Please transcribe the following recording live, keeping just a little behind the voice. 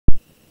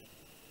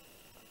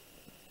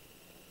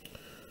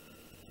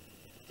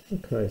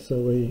Okay, so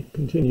we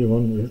continue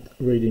on with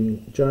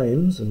reading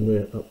James, and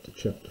we're up to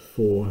chapter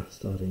 4,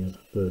 starting at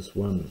verse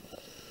 1.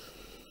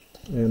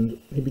 And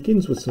he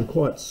begins with some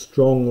quite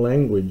strong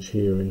language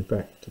here. In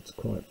fact, it's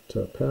quite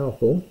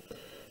powerful.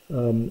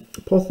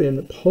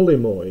 Pothen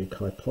polemoi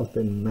kai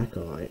pothen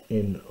makai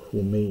en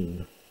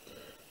humin.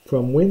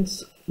 From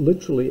whence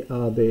literally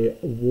are there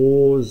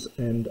wars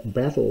and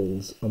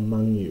battles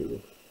among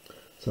you.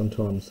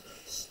 Sometimes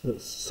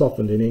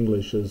softened in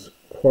English as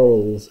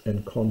quarrels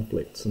and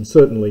conflicts, and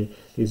certainly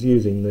he's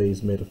using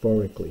these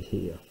metaphorically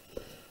here,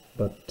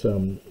 but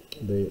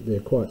they're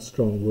quite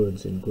strong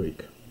words in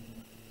Greek.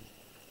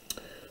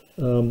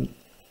 Uk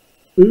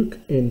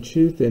and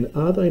Chuthen,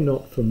 are they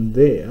not from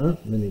there? And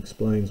then he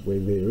explains where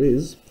there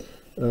is,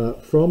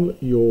 from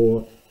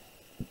your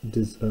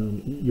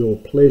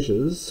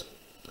pleasures,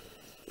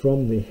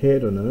 from the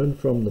hedonon,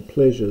 from the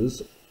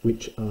pleasures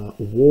which are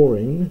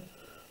warring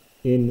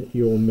in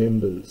your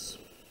members.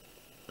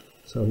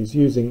 So he's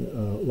using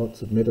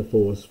lots of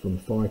metaphors from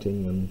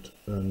fighting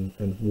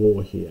and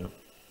war here.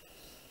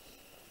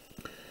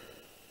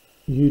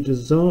 You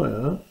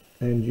desire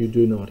and you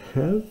do not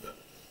have.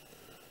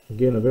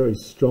 Again, a very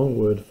strong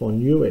word,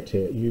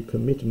 phonuete. You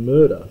commit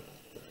murder.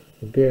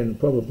 Again,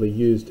 probably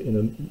used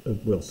in a,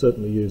 well,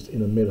 certainly used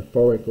in a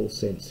metaphorical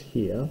sense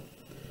here.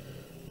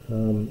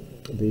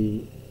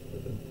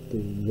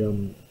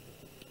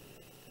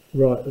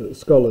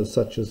 Scholars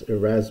such as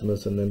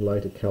Erasmus and then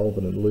later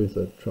Calvin and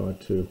Luther tried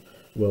to,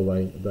 well,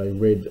 they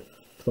read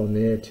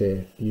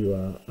phonete,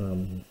 you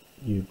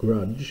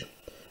grudge,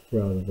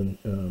 rather than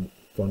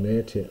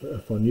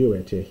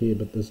phonuete here,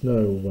 but there's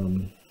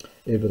no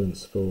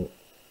evidence for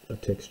a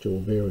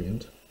textual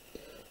variant.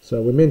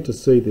 So we're meant to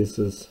see this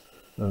as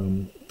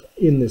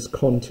in this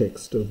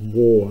context of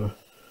war,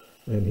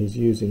 and he's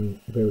using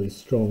very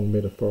strong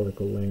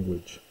metaphorical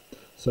language.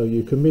 So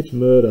you commit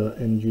murder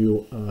and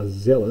you are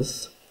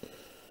zealous,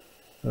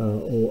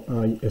 you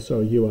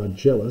are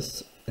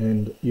jealous,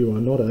 and you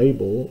are not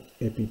able,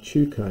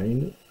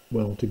 epichukein,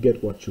 well, to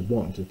get what you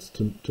want. It's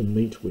to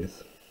meet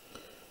with.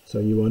 So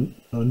you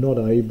are not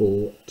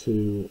able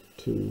to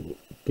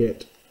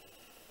get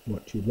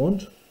what you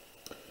want.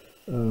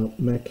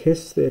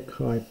 Makeste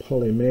kai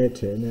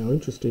polymete. Now,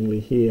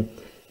 interestingly here,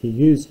 he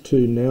used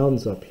two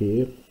nouns up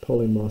here,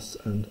 polymos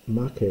and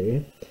make,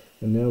 and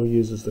now he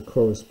uses the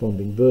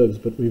corresponding verbs,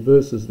 but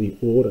reverses the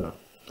order.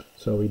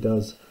 So he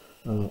does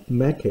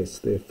makes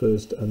there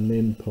first and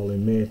then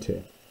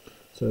polymete.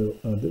 So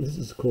this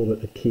is called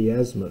a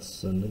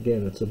chiasmus, and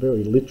again it's a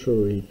very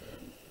literary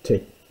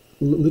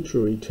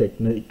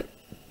technique.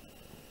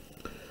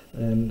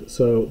 And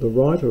so the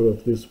writer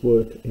of this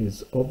work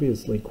is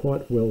obviously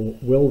quite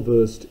well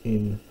versed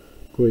in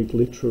Greek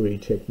literary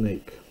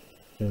technique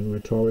and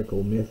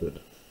rhetorical method.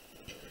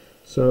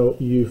 So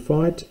you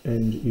fight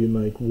and you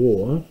make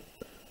war,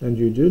 and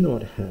you do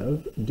not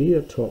have,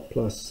 diatot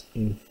plus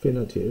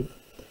infinitive,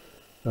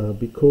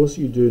 because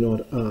you do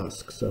not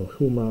ask. So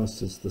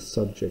humas is the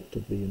subject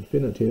of the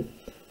infinitive,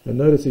 and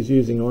notice he's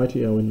using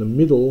itio in the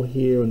middle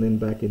here, and then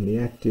back in the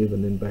active,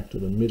 and then back to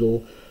the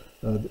middle.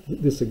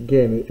 This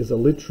again is a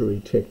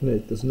literary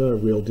technique. There's no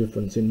real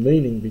difference in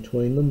meaning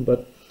between them,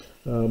 but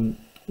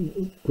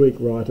Greek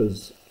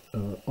writers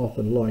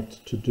often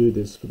liked to do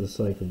this for the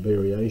sake of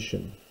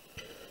variation.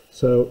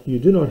 So you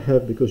do not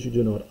have because you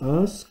do not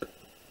ask.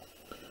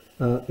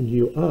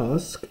 You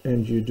ask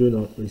and you do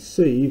not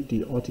receive,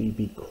 dioti,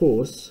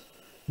 because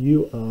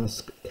you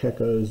ask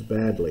kakos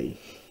badly.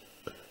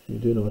 You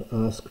do not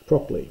ask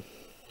properly.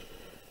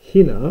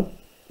 Hina,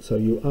 so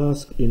you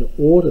ask in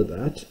order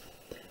that,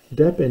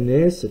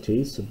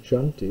 dapenesity,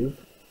 subjunctive,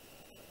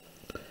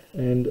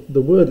 and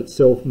the word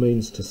itself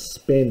means to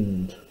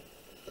spend,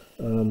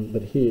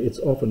 but here it's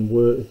often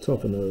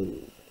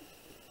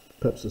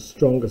perhaps a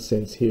stronger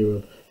sense here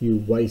of you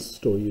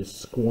waste or you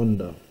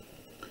squander.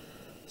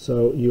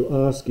 So you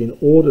ask in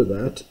order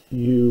that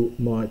you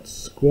might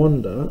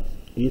squander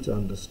it,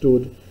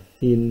 understood,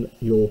 in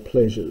your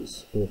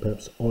pleasures, or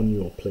perhaps on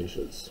your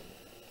pleasures.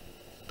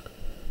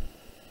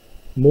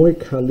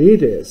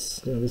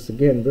 Moikalides, now this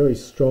again, very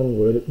strong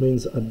word. It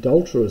means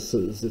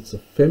adulteresses. It's a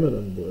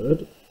feminine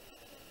word,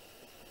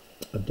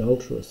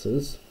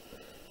 adulteresses.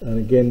 And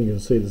again, you can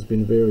see there's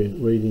been variant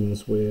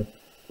readings where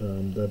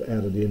they've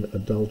added in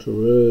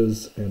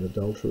adulterers and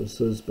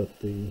adulteresses, but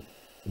the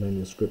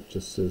manuscript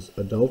just says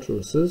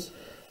adulteresses.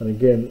 And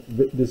again,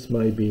 this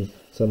may be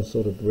some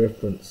sort of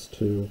reference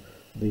to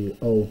the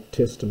Old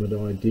Testament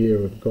idea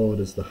of God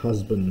as the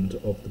husband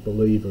of the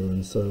believer,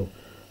 and so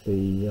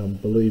the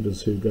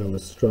believers who go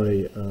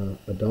astray are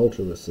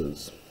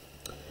adulteresses.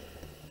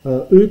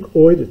 Uk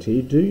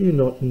oidity, do you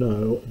not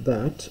know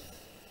that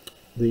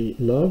the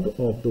love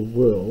of the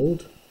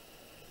world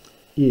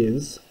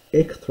is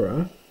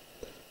ekthra?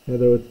 Now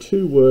there are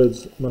two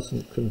words,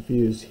 mustn't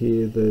confuse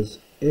here. There's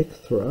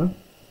ekthra,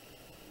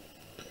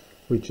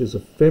 which is a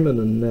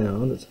feminine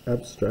noun, it's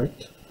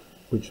abstract,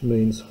 which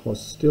means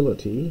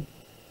hostility,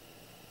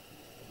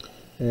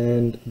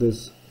 and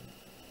there's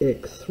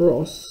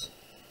ekthros,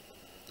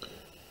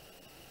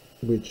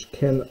 which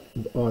can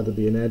either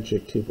be an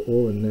adjective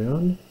or a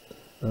noun,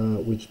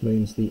 which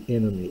means the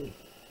enemy.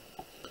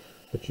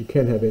 But you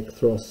can have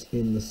ekthros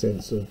in the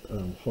sense of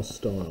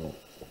hostile.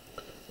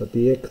 But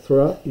the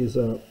ekthra is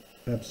an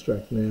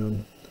abstract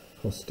noun,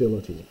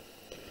 hostility.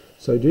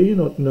 So do you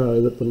not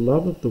know that the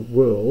love of the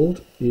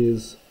world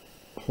is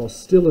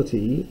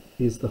hostility,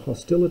 is the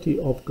hostility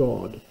of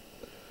God?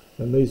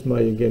 And these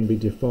may again be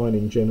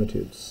defining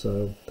genitives,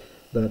 so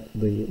that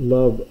the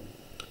love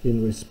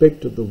in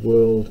respect of the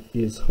world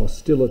is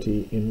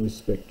hostility in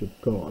respect of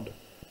God.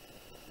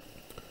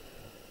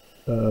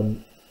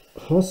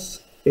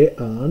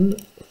 Hos-ean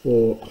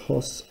for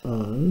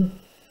hos-an,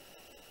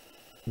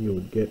 you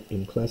would get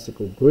in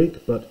classical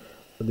Greek, but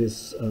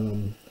this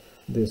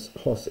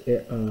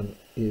hos-ean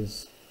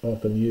is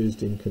often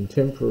used in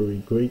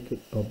contemporary Greek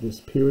of this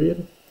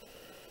period.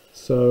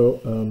 So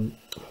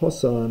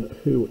hosan,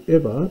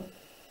 whoever,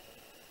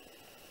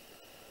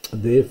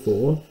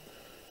 therefore,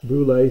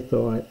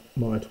 boulethai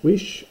might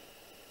wish,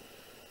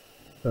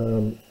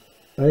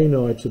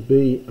 anai to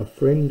be a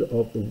friend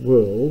of the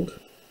world,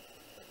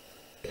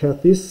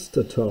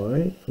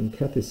 kathistatai from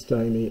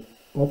kathistami,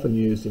 often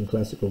used in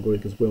classical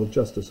Greek as well,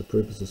 just as a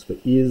preposition for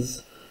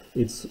is.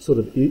 It's sort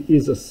of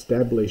is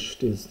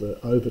established is the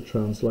over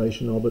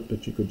translation of it,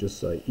 but you could just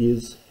say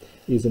is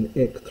an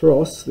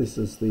ekthros, this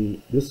is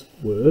this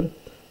word,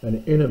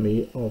 an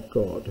enemy of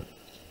God.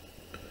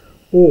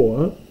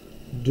 Or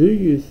do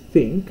you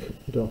think,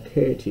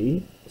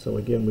 doketi, so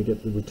again we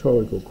get the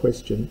rhetorical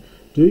question,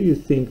 do you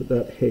think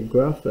that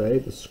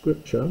hegraphe, the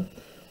scripture,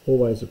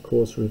 always of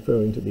course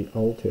referring to the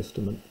Old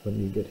Testament when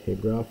you get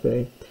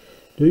hegraphe,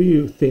 do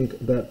you think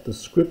that the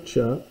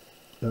scripture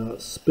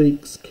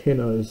speaks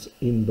kenos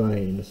in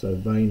vain, so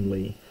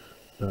vainly,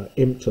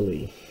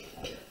 emptily,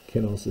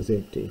 kenos is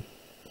empty?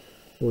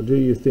 Or do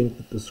you think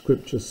that the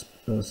scripture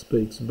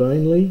speaks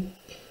vainly?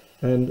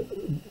 And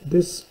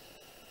this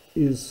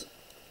is,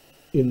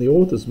 in the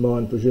author's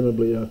mind,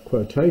 presumably a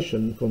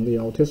quotation from the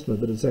Old Testament,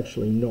 but it's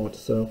actually not.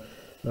 So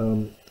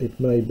it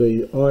may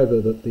be either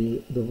that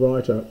the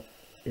writer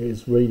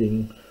is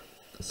reading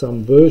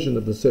some version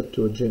of the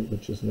Septuagint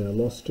which is now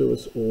lost to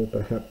us, or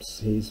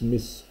perhaps he's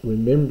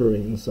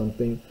misremembering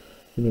something.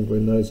 Remember,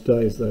 in those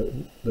days they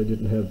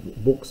didn't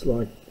have books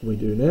like we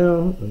do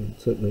now, and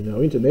certainly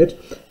no internet.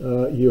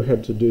 You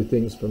had to do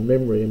things from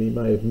memory, and he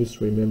may have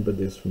misremembered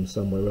this from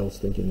somewhere else,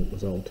 thinking it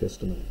was Old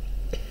Testament.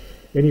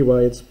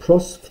 Anyway, it's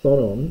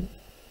prosphthonon.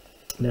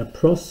 Now,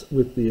 pros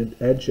with the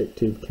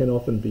adjective can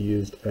often be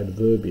used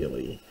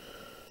adverbially.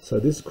 So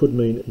this could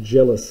mean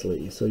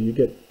jealously. So you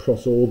get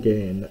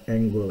prosorgan,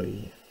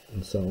 angrily,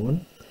 and so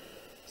on.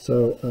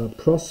 So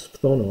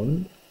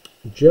prosphthonon,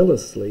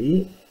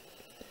 jealously.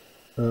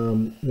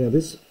 Now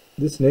this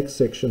next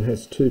section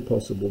has two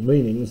possible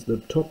meanings. The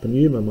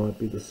toponuma might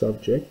be the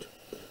subject.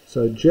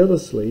 So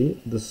jealously,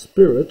 the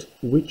spirit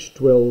which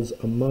dwells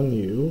among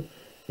you,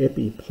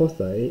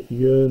 epipothe,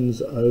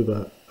 yearns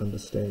over,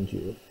 understand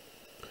you.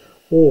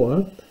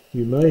 Or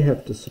you may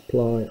have to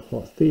supply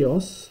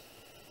hotheos,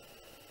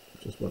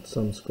 which is what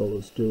some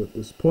scholars do at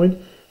this point,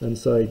 and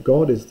say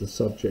God is the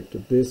subject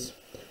of this.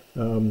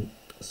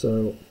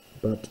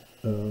 But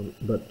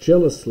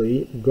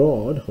jealously,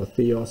 God,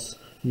 hotheos,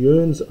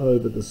 yearns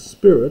over the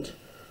spirit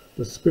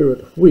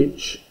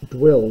which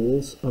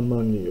dwells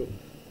among you.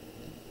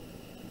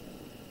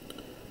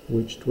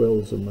 Which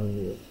dwells among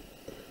you.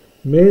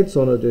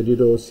 Medsona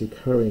dedido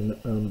sikarin,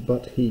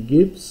 but he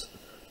gives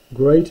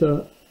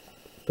greater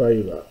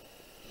favour,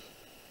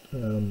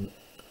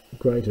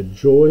 greater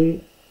joy,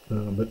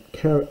 but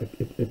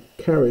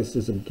charis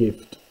is a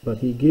gift, but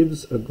he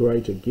gives a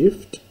greater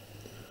gift,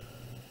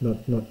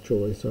 not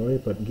joy, sorry,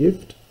 but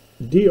gift.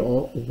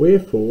 Dio,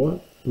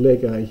 wherefore,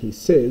 lege, he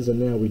says, and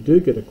now we do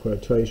get a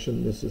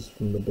quotation. This is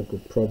from the book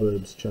of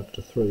Proverbs,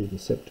 chapter 3, the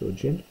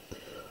Septuagint.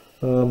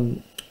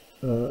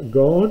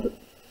 God,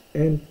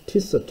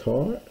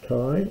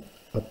 antisatai,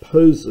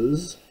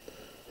 opposes,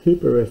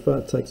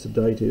 huperefa, takes a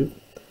dative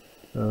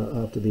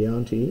after the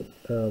anti,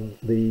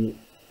 the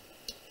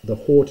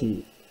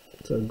haughty.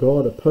 So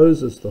God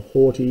opposes the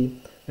haughty,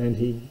 and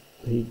he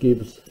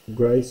gives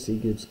grace, he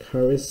gives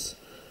charis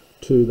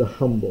to the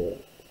humble.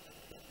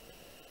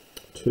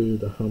 To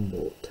the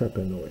humble,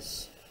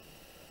 tapanois.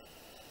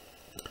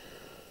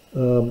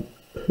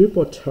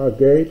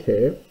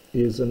 Hypotargete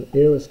is an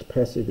aorist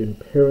passive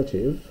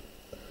imperative,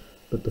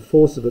 but the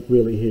force of it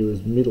really here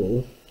is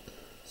middle.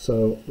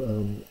 So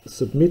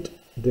submit,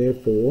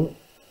 therefore,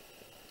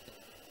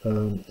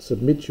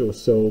 submit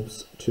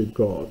yourselves to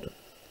God.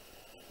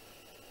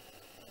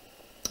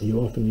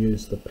 You often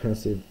use the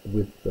passive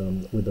with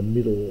a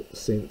middle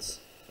sense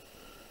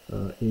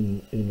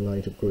in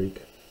later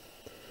Greek.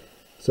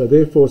 So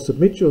therefore,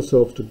 submit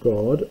yourself to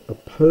God,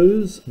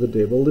 oppose the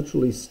devil,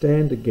 literally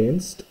stand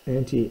against,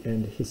 anti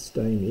and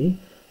histemi,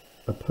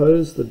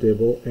 oppose the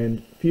devil,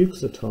 and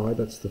fuxatai,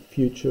 that's the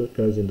future, it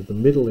goes into the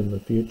middle in the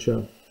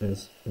future,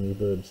 as any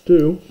verbs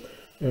do,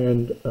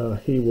 and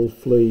he will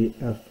flee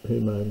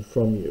afhumon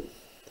from you.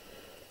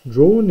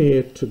 Draw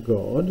near to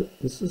God,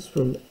 this is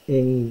from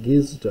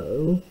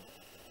Engizdo,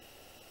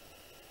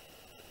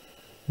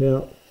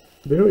 Now,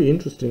 very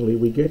interestingly,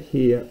 we get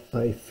here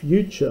a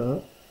future.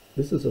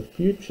 This is a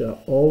future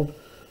of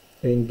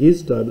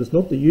Engizdo, but it's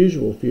not the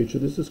usual future.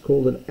 This is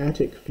called an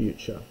Attic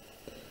future.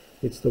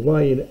 It's the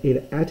way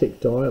in Attic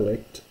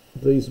dialect,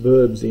 these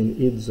verbs in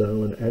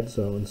idzo and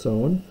adzo and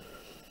so on,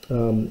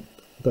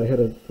 they had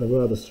a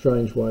rather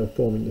strange way of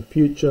forming the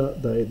future.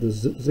 The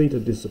zeta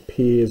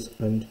disappears,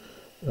 and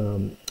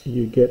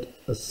you get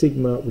a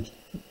sigma which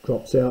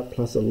drops out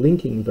plus a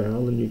linking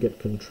vowel, and you get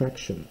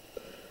contraction.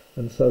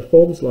 And so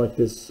forms like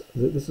this,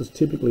 this is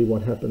typically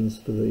what happens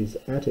for these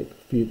Attic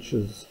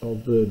futures of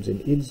verbs in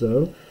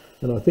idzo,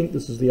 and I think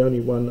this is the only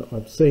one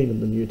I've seen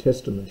in the New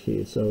Testament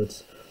here. So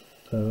it's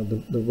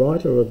the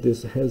writer of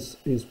this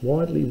is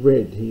widely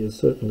read. He has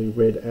certainly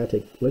read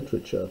Attic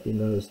literature. He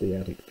knows the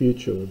Attic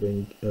future of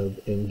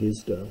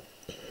Engizdo.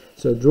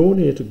 So draw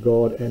near to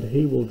God, and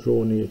he will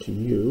draw near to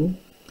you.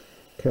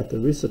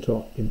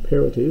 Katharisitot,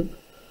 imperative.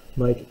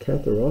 Make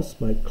katharos,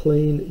 make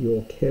clean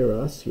your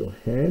keras, your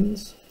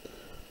hands.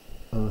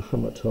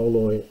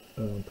 Hamatoloi,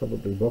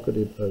 probably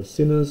vocative, O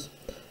sinners.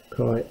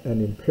 Kai,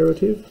 an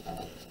imperative.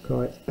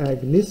 Kai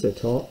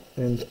agnisetot,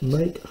 and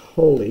make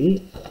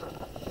holy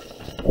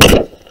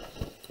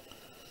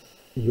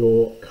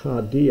your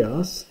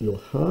kardias, your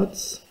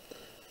hearts,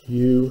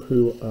 you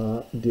who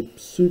are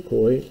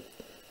dipsukoi,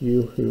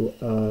 you who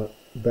are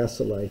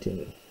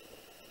vacillating.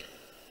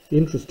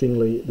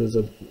 Interestingly, there's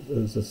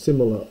a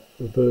similar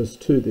verse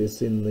to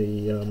this in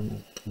the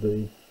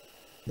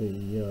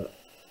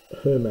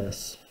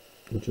Hermas,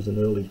 which is an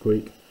early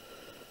Greek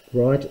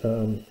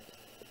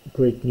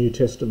Greek New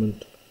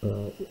Testament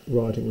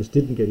writing, which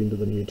didn't get into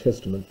the New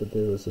Testament, but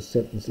there was a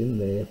sentence in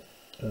there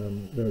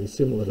very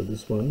similar to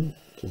this one,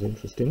 which is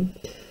interesting.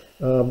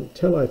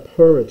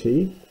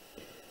 Telepority,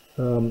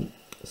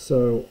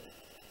 so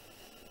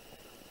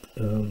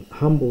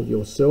humble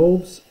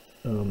yourselves,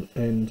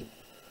 and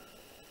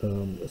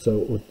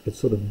so it's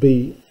sort of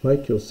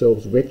make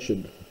yourselves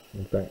wretched,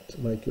 in fact,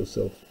 make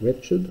yourselves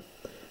wretched,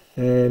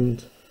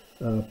 and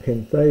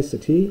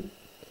penthacity,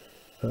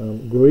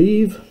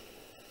 grieve,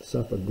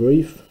 suffer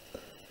grief,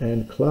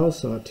 and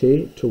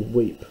klausate, to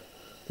weep.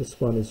 This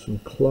one is from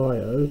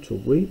Clio, to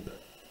weep,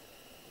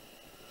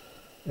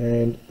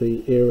 and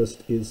the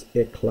aorist is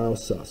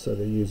eklausa, so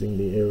they're using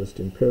the aorist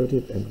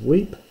imperative, and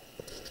weep.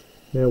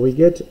 Now we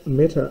get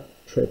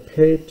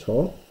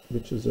metatrepeto,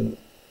 which is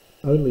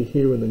only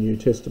here in the New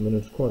Testament.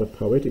 It's quite a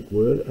poetic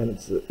word, and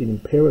it's an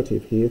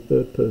imperative here,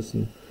 third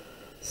person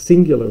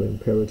singular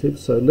imperative.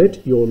 So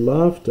let your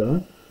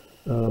laughter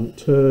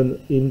turn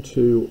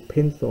into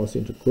penthos,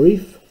 into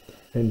grief,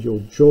 and your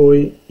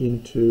joy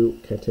into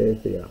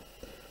katathia,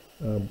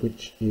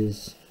 which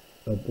is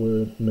a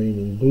word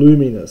meaning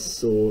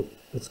gloominess, or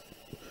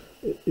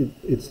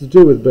it's to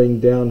do with being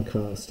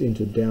downcast,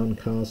 into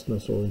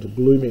downcastness or into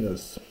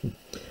gloominess.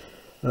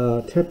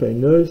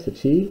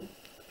 Tapeinotheti,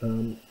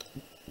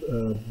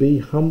 be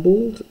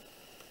humbled,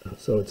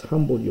 so it's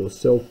humble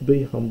yourself,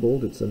 be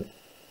humbled, it's a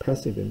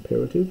passive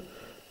imperative.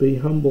 Be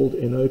humbled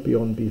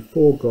enopion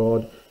before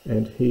God,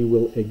 and he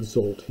will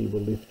exalt, he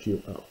will lift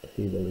you up,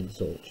 he will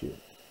exalt you.